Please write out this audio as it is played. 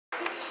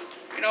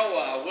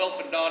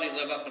Wilf and Dottie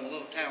live up in a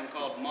little town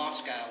called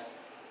Moscow.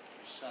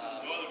 It's,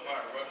 northern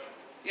part of Russia.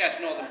 Yeah,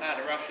 it's northern part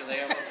of Russia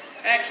there.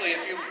 Actually,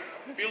 if you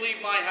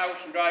leave my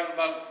house and drive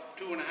about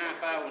 2.5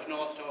 hours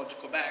north towards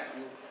Quebec,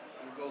 you'll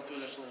go through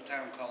this little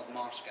town called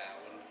Moscow.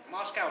 And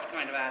Moscow's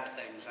kind of out of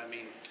things. I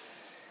mean,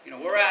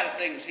 we're out of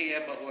things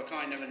here, but we're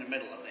kind of in the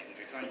middle of things.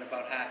 We're kind of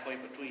about halfway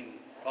between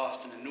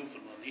Boston and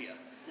Newfoundland here.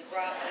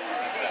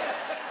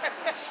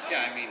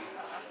 Yeah,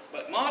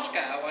 but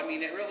Moscow,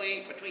 it really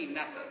ain't between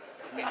nothing.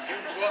 If you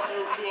go up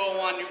Route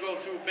 201, you go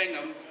through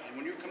Bingham, and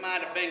when you come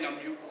out of Bingham,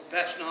 you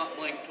best not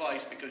blink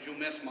twice because you'll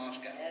miss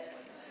Moscow.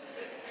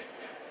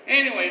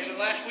 Anyways,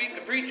 last week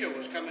a preacher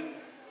was coming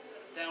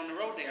down the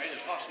road there. He had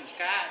his horse in his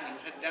car, and he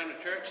was heading down to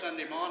church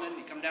Sunday morning.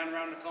 He come down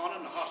around the corner,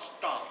 and the horse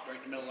stopped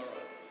right in the middle of the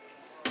road.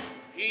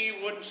 He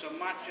wouldn't so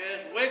much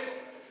as wiggle.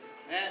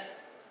 That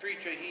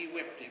preacher, he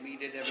whipped him. He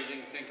did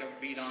everything to think of,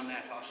 beat on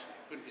that horse.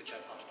 Couldn't get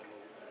that horse to move.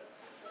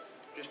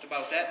 Just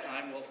about that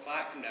time, Wolf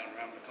Clark came down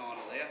around the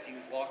corner there. He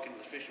was walking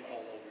with a fishing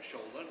pole over his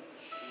shoulder.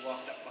 He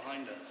walked up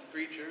behind the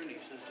preacher, and he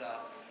says,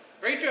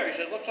 "Preacher," he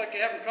said, "looks like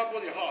you're having trouble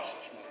with your horse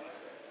this morning."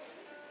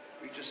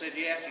 Preacher said,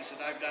 "Yes." He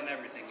said, "I've done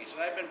everything." He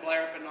said, "I've been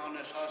blarping on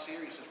this horse here."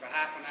 He says, "For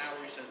half an hour."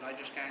 He says, "And I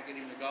just can't get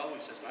him to go."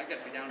 He says, "I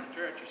got to be down to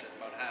church." He said,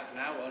 "About half an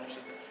hour." He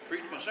said,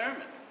 "Preach my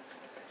sermon."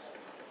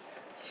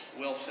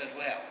 Wilf says,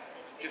 "Well,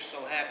 just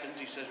so happens,"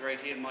 he says, "right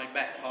here in my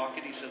back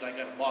pocket," he says, "I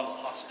got a bottle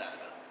of horse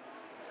starter."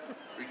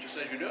 Preacher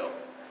says, "You do?"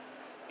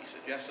 He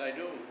said, "Yes, I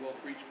do."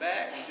 Wolf reached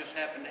back, and he just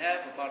happened to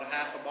have about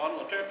half a bottle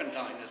of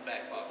turpentine in his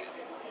back pocket.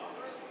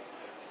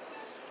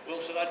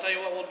 Wolf said, "I'll tell you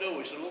what we'll do."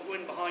 He said, "We'll go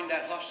in behind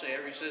that horse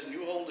there." He says, "And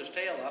you hold his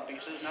tail up." He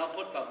says, "And I'll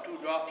put about 2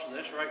 drops of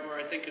this right where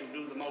I think it'll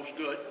do the most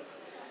good."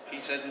 He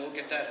says, "And we'll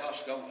get that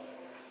horse going."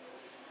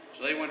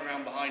 So they went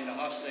around behind the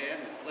horse there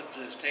and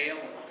lifted his tail.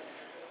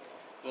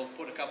 Wolf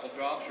put a couple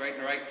drops right in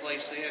the right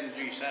place there, and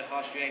geez, that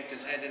horse yanked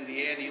his head in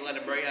the air and he let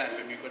it bray out of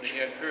him. You could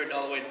have heard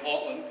all the way to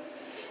Portland.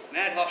 And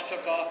that horse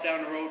took off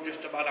down the road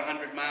just about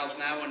 100 miles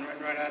an hour and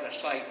went right out of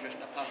sight, just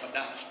in a puff of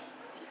dust.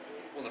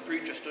 Well, the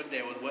preacher stood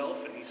there with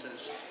Wilf, and he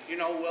says,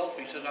 "Wilf,"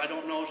 he says, "I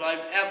don't know as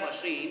I've ever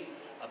seen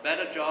a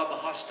better job of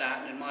horse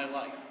starting in my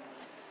life."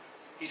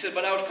 He said,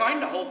 "But I was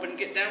kind of hoping to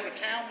get down to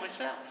town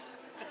myself."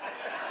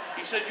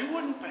 He said, "You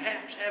wouldn't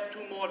perhaps have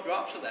 2 more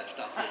drops of that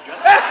stuff, would you?"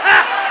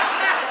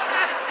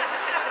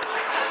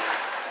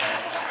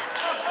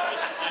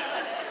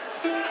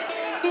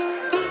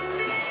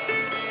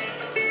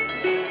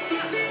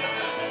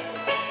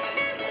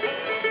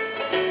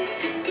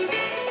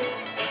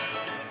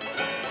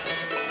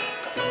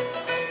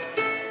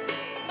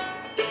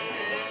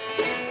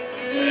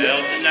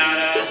 Well, tonight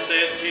I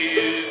set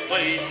 2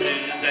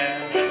 places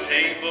at the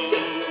table,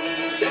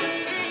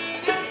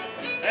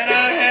 and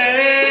I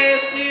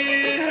asked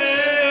you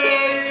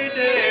how you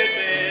did,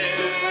 man.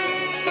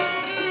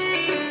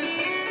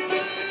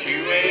 But you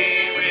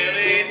ain't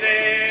really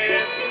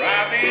there, for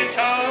I've been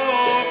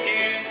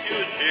talking to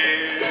a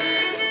chair.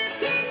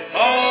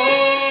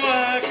 All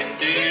I can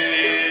do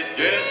is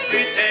just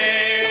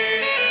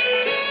pretend,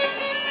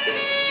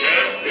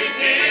 just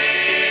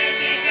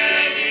pretending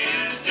that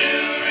you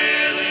still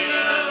really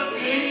love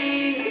me,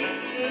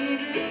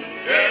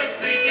 just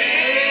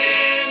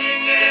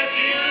pretending that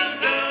you'll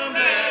come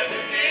back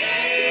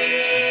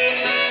again.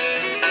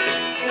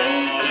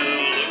 Wanna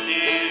look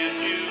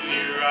into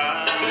your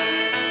eyes,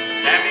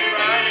 have you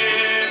right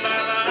here by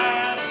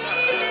my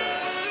side.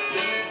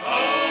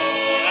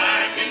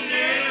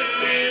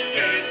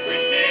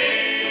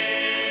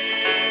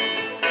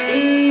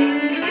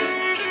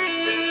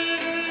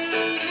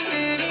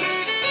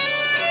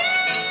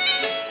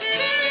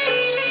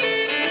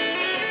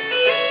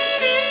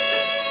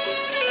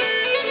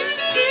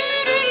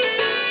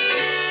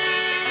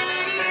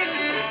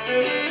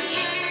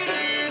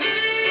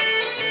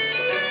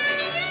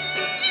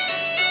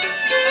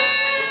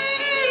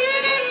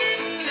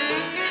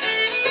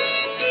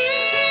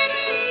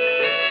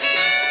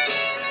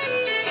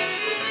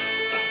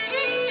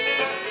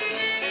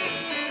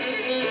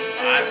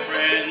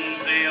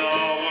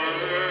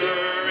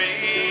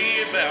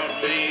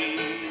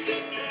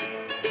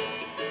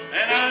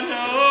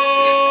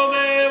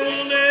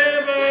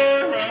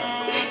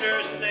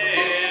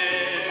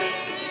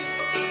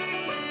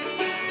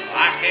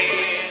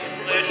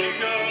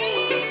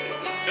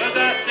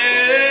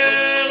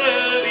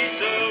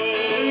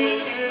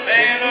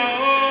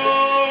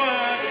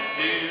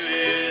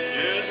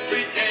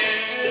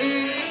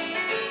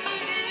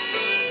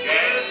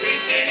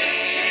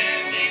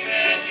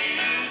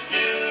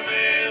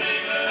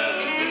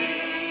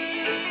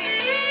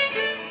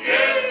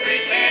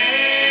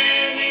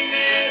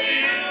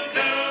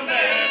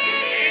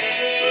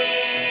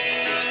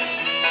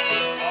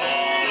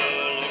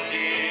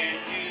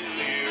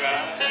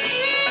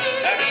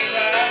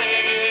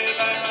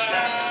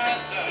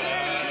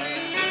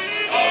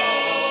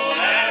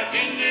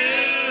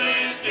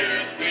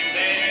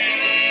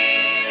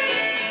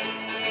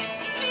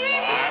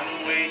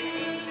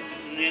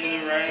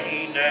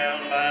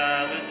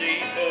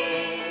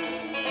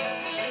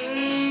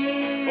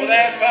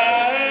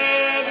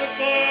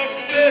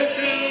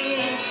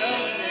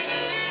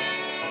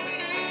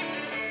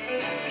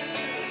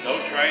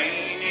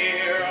 train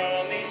here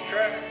on these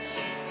tracks,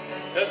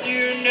 'cause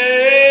you never